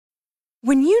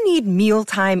When you need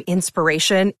mealtime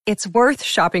inspiration, it's worth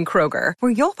shopping Kroger,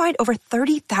 where you'll find over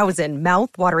 30,000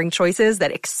 mouth-watering choices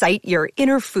that excite your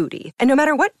inner foodie. And no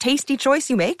matter what tasty choice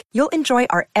you make, you'll enjoy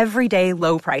our everyday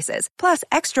low prices, plus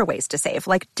extra ways to save,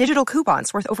 like digital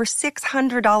coupons worth over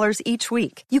 $600 each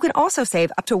week. You can also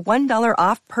save up to $1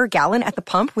 off per gallon at the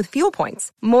pump with fuel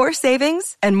points. More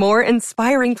savings and more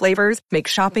inspiring flavors make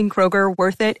shopping Kroger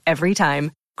worth it every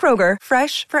time. Kroger,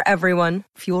 fresh for everyone.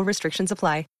 Fuel restrictions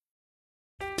apply.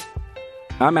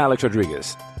 I'm Alex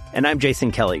Rodriguez. And I'm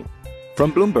Jason Kelly.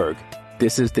 From Bloomberg,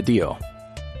 this is The Deal.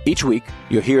 Each week,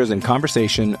 you'll hear us in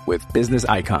conversation with business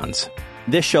icons.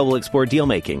 This show will explore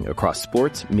deal-making across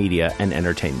sports, media, and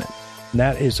entertainment.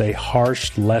 That is a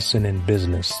harsh lesson in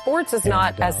business. Sports is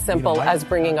not as simple as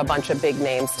bringing a bunch of big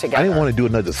names together. I didn't want to do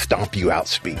another stomp you out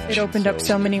speech. It opened up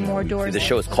so many more doors. The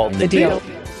show is called The Deal.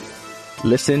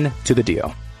 Listen to The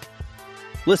Deal.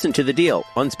 Listen to The Deal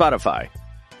on Spotify.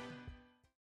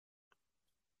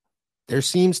 There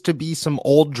seems to be some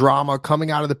old drama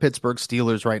coming out of the Pittsburgh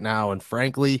Steelers right now, and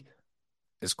frankly,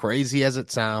 as crazy as it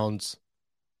sounds,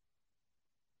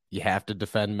 you have to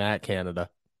defend Matt Canada.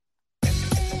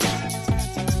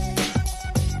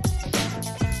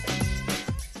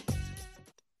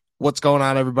 What's going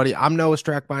on, everybody? I'm Noah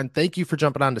Strackbein. Thank you for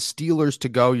jumping on to Steelers to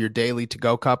Go, your daily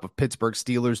to-go cup of Pittsburgh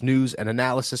Steelers news and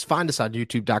analysis. Find us on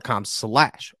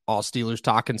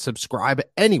youtube.com/allsteelerstalk and subscribe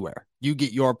anywhere you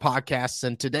get your podcasts.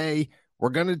 And today, we're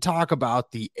going to talk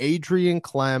about the Adrian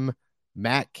Klemm,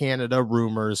 Matt Canada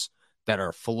rumors that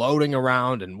are floating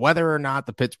around and whether or not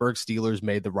the Pittsburgh Steelers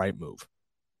made the right move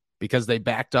because they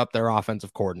backed up their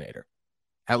offensive coordinator.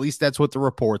 At least that's what the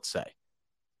reports say.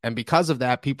 And because of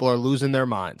that, people are losing their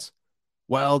minds.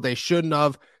 Well, they shouldn't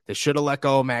have. They should have let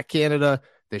go of Matt Canada.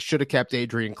 They should have kept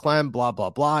Adrian Klemm, blah, blah,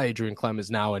 blah. Adrian Klemm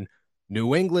is now in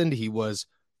New England. He was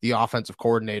the offensive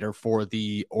coordinator for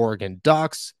the Oregon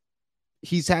Ducks.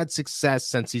 He's had success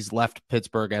since he's left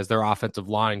Pittsburgh as their offensive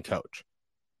line coach.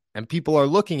 And people are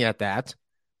looking at that.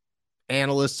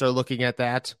 Analysts are looking at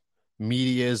that.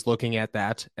 Media is looking at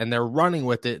that. And they're running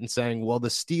with it and saying, well, the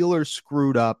Steelers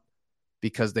screwed up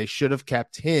because they should have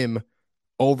kept him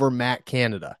over Matt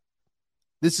Canada.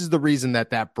 This is the reason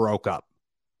that broke up.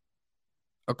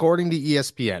 According to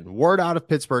ESPN, word out of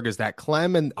Pittsburgh is that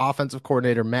Klemm and offensive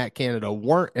coordinator Matt Canada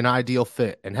weren't an ideal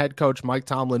fit, and head coach Mike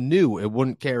Tomlin knew it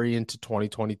wouldn't carry into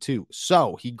 2022.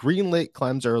 So he greenlit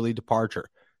Klemm's early departure.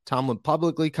 Tomlin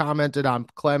publicly commented on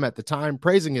Klemm at the time,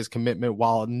 praising his commitment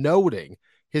while noting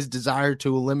his desire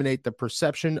to eliminate the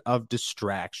perception of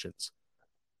distractions.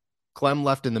 Klemm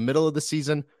left in the middle of the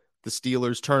season. The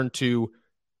Steelers turned to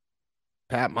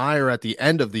Pat Meyer at the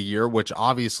end of the year, which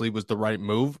obviously was the right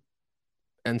move.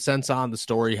 And since on, the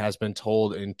story has been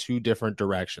told in two different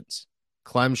directions.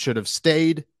 Klemm should have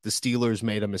stayed. The Steelers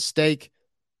made a mistake.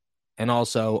 And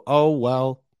also, oh,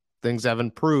 well, things have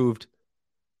improved.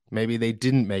 Maybe they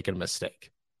didn't make a mistake.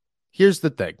 Here's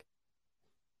the thing.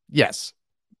 Yes,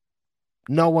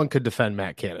 no one could defend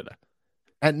Matt Canada.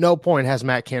 At no point has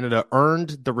Matt Canada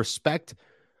earned the respect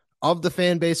of the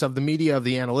fan base, of the media, of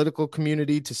the analytical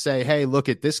community to say, hey, look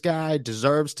at this guy,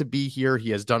 deserves to be here.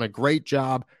 He has done a great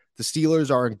job. The Steelers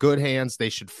are in good hands. They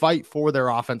should fight for their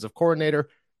offensive coordinator.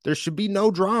 There should be no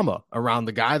drama around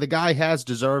the guy. The guy has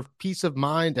deserved peace of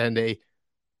mind and a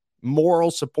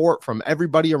moral support from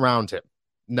everybody around him.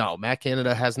 No, Matt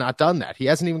Canada has not done that. He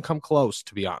hasn't even come close,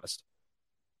 to be honest.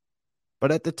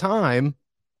 But at the time,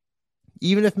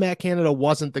 even if Matt Canada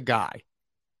wasn't the guy,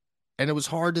 and it was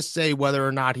hard to say whether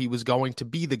or not he was going to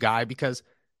be the guy because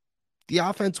the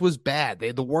offense was bad. They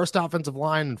had the worst offensive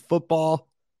line in football.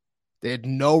 They had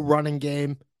no running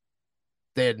game.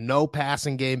 They had no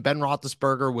passing game. Ben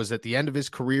Roethlisberger was at the end of his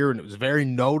career, and it was very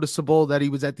noticeable that he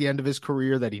was at the end of his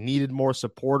career, that he needed more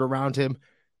support around him.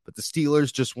 But the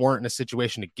Steelers just weren't in a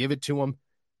situation to give it to him.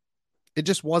 It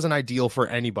just wasn't ideal for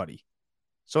anybody.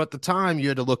 So at the time, you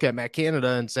had to look at Matt Canada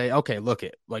and say, okay, look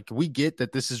it, like we get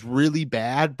that this is really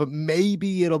bad, but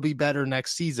maybe it'll be better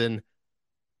next season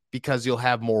because you'll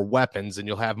have more weapons and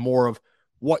you'll have more of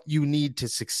what you need to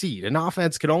succeed. An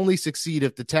offense can only succeed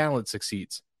if the talent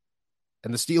succeeds.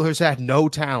 And the Steelers had no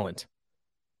talent.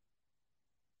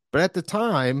 But at the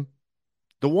time,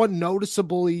 the one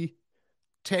noticeably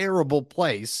terrible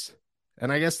place,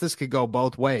 and I guess this could go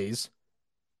both ways,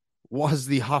 was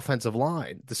the offensive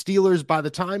line. The Steelers, by the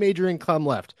time Adrian Klemm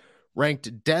left,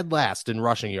 ranked dead last in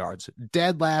rushing yards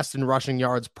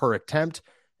per attempt,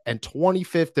 and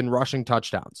 25th in rushing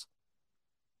touchdowns.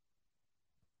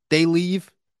 They leave.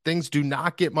 Things do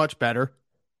not get much better.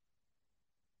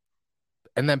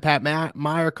 And then Pat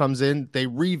Meyer comes in. They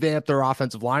revamp their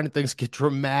offensive line, and things get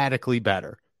dramatically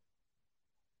better.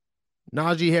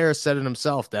 Najee Harris said it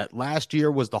himself that last year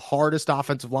was the hardest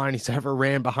offensive line he's ever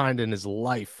ran behind in his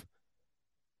life.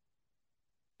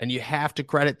 And you have to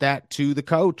credit that to the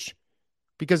coach.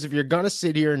 Because if you're going to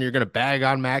sit here and you're going to bag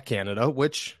on Matt Canada,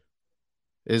 which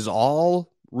is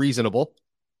all reasonable,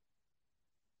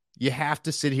 you have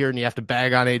to sit here and you have to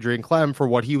bag on Adrian Klemm for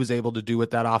what he was able to do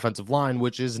with that offensive line,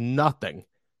 which is nothing.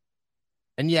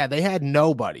 And yeah, they had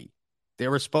nobody. They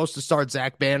were supposed to start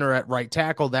Zach Banner at right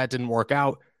tackle. That didn't work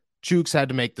out. Chooks had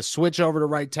to make the switch over to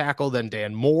right tackle. Then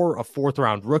Dan Moore, a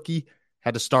fourth-round rookie,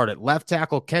 had to start at left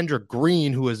tackle. Kendrick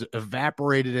Green, who has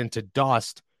evaporated into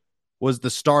dust, was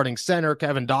the starting center.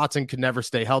 Kevin Dotson could never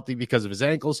stay healthy because of his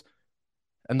ankles.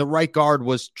 And the right guard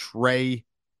was Trey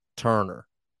Turner.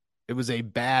 It was a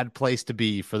bad place to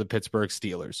be for the Pittsburgh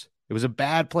Steelers. It was a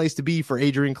bad place to be for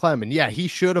Adrian Klemm. And yeah, he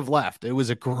should have left. It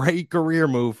was a great career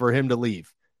move for him to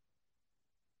leave.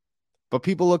 But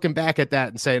people looking back at that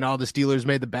and saying, oh, the Steelers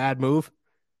made the bad move.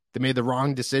 They made the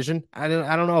wrong decision. I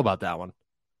don't know about that one.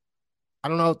 I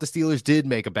don't know if the Steelers did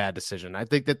make a bad decision. I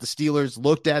think that the Steelers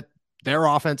looked at their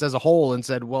offense as a whole and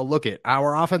said, well, look,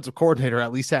 our offensive coordinator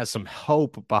at least has some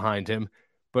hope behind him,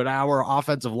 but our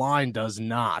offensive line does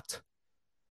not.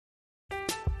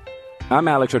 I'm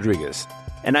Alex Rodriguez.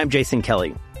 And I'm Jason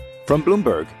Kelly. From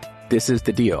Bloomberg, this is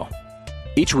The Deal.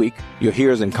 Each week, you'll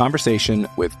hear us in conversation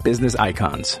with business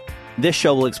icons. This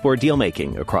show will explore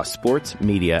deal-making across sports,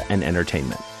 media, and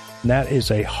entertainment. That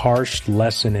is a harsh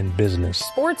lesson in business.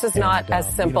 Sports is not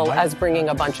as simple as bringing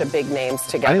a bunch of big names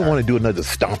together. I didn't want to do another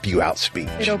stomp you out speech.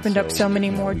 It opened up so many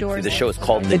more doors. The show is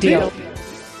called The Deal.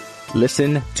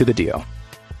 Listen to The Deal.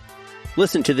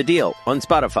 Listen to The Deal on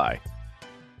Spotify.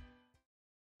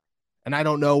 And I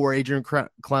don't know where Adrian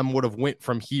Klemm would have went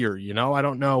from here. I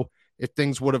don't know if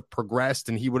things would have progressed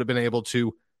and he would have been able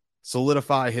to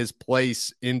solidify his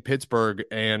place in Pittsburgh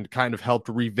and kind of helped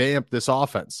revamp this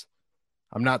offense.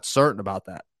 I'm not certain about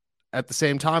that. At the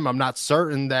same time, I'm not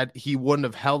certain that he wouldn't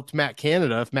have helped Matt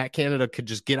Canada if Matt Canada could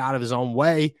just get out of his own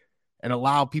way and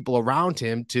allow people around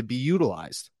him to be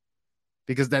utilized.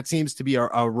 Because that seems to be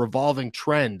a revolving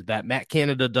trend that Matt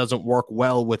Canada doesn't work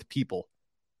well with people.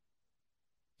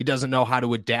 He doesn't know how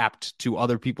to adapt to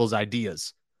other people's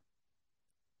ideas.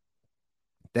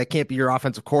 That can't be your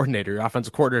offensive coordinator. Your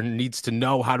offensive coordinator needs to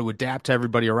know how to adapt to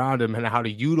everybody around him and how to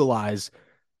utilize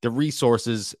the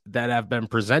resources that have been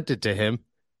presented to him.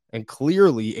 And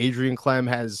clearly, Adrian Klemm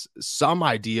has some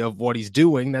idea of what he's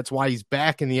doing. That's why he's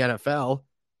back in the NFL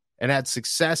and had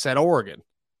success at Oregon.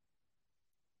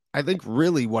 I think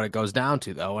really what it goes down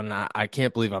to, though, and I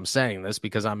can't believe I'm saying this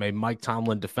because I'm a Mike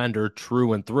Tomlin defender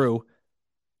true and through,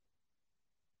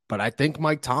 but I think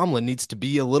Mike Tomlin needs to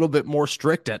be a little bit more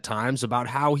strict at times about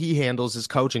how he handles his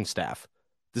coaching staff.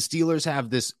 The Steelers have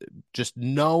this just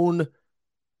known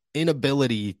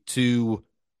inability to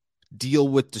deal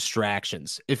with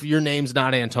distractions. If your name's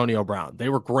not Antonio Brown, they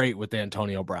were great with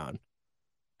Antonio Brown.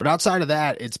 But outside of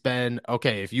that, it's been,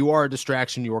 okay, if you are a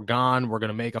distraction, you're gone. We're going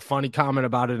to make a funny comment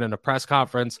about it in a press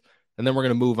conference, and then we're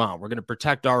going to move on. We're going to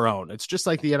protect our own. It's just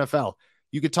like the NFL.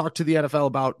 You could talk to the NFL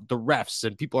about the refs,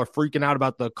 and people are freaking out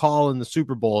about the call in the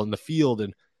Super Bowl and the field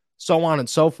and so on and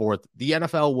so forth. The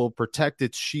NFL will protect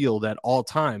its shield at all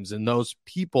times, and those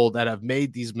people that have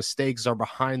made these mistakes are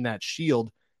behind that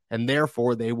shield, and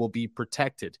therefore they will be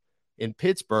protected. In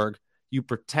Pittsburgh, you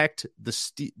protect the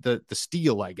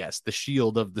steel, I guess, the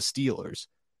shield of the Steelers.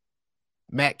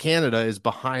 Matt Canada is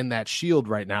behind that shield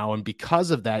right now, and because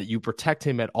of that, you protect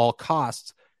him at all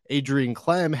costs. Adrian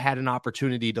Klemm had an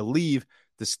opportunity to leave.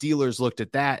 The Steelers looked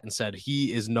at that and said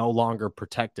he is no longer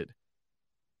protected.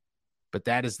 But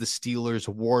that is the Steelers'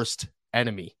 worst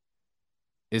enemy,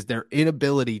 is their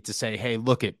inability to say, hey,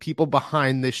 look, people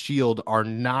behind this shield are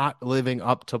not living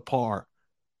up to par.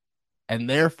 And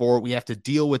therefore, we have to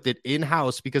deal with it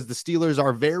in-house because the Steelers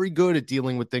are very good at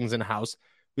dealing with things in-house.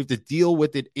 We have to deal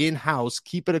with it in-house,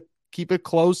 keep it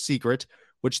closed secret,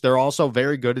 which they're also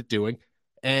very good at doing,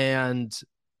 and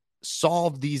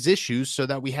solve these issues so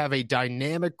that we have a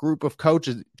dynamic group of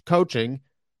coaching,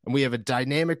 and we have a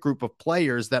dynamic group of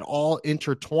players that all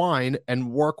intertwine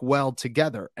and work well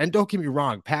together. And don't get me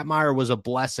wrong, Pat Meyer was a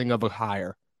blessing of a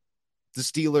hire. The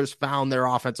Steelers found their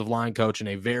offensive line coach in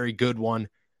a very good one,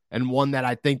 and one that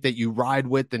I think that you ride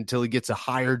with until he gets a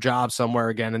higher job somewhere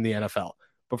again in the NFL.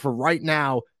 But for right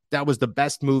now, that was the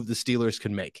best move the Steelers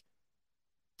could make.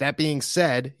 That being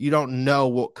said, you don't know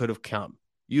what could have come.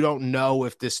 You don't know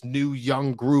if this new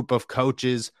young group of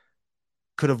coaches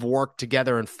could have worked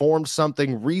together and formed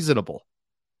something reasonable.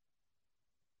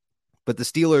 But the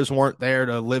Steelers weren't there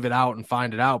to live it out and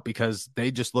find it out because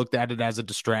they just looked at it as a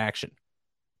distraction.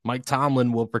 Mike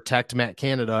Tomlin will protect Matt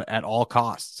Canada at all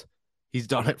costs. He's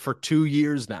done it for 2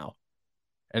 years now,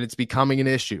 and it's becoming an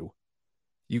issue.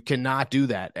 You cannot do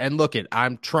that. And look,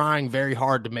 I'm trying very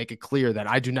hard to make it clear that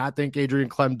I do not think Adrian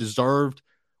Klemm deserved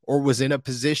or was in a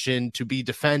position to be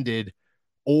defended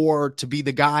or to be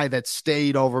the guy that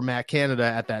stayed over Matt Canada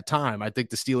at that time. I think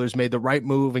the Steelers made the right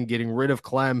move in getting rid of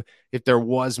Klemm if there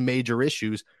was major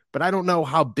issues, but I don't know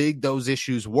how big those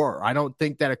issues were. I don't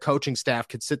think that a coaching staff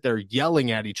could sit there yelling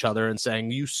at each other and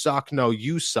saying, you suck, no,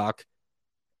 you suck.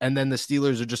 And then the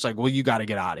Steelers are just like, well, you got to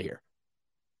get out of here.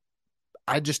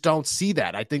 I just don't see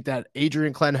that. I think that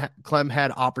Adrian Klemm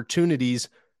had opportunities,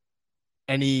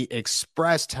 and he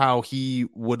expressed how he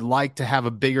would like to have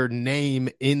a bigger name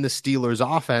in the Steelers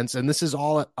offense. And this is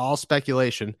all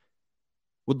speculation.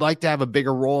 Would like to have a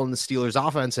bigger role in the Steelers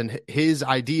offense, and his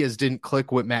ideas didn't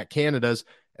click with Matt Canada's,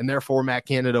 and therefore Matt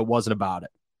Canada wasn't about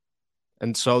it.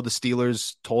 And so the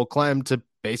Steelers told Klemm to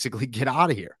basically get out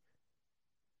of here.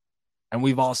 And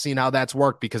we've all seen how that's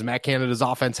worked, because Matt Canada's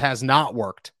offense has not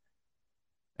worked,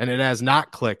 and it has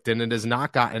not clicked, and it has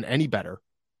not gotten any better.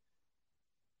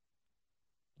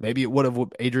 Maybe it would have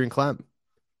with Adrian Klemm.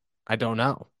 I don't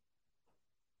know.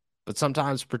 But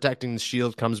sometimes protecting the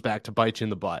shield comes back to bite you in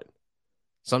the butt.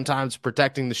 Sometimes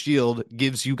protecting the shield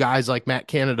gives you guys like Matt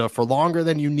Canada for longer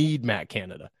than you need Matt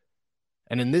Canada.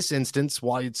 And in this instance,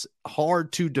 while it's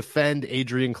hard to defend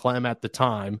Adrian Klemm at the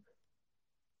time,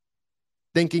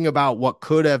 thinking about what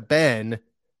could have been,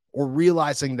 or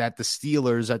realizing that the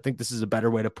Steelers, I think this is a better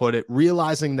way to put it,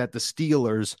 realizing that the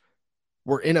Steelers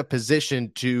were in a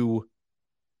position to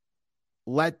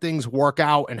let things work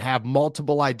out and have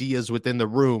multiple ideas within the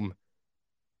room,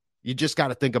 you just got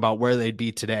to think about where they'd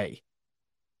be today.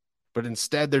 But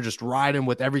instead, they're just riding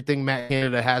with everything Matt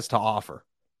Canada has to offer.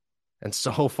 And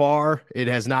so far, it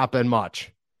has not been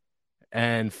much.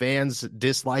 And fans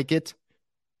dislike it.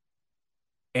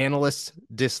 Analysts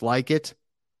dislike it.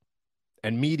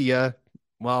 And media,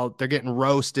 well, they're getting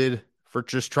roasted for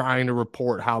just trying to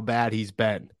report how bad he's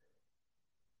been.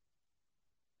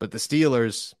 But the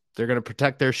Steelers, they're going to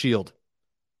protect their shield.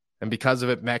 And because of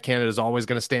it, Matt Canada is always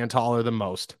going to stand taller than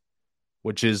most,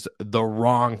 which is the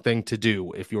wrong thing to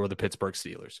do if you're the Pittsburgh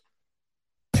Steelers.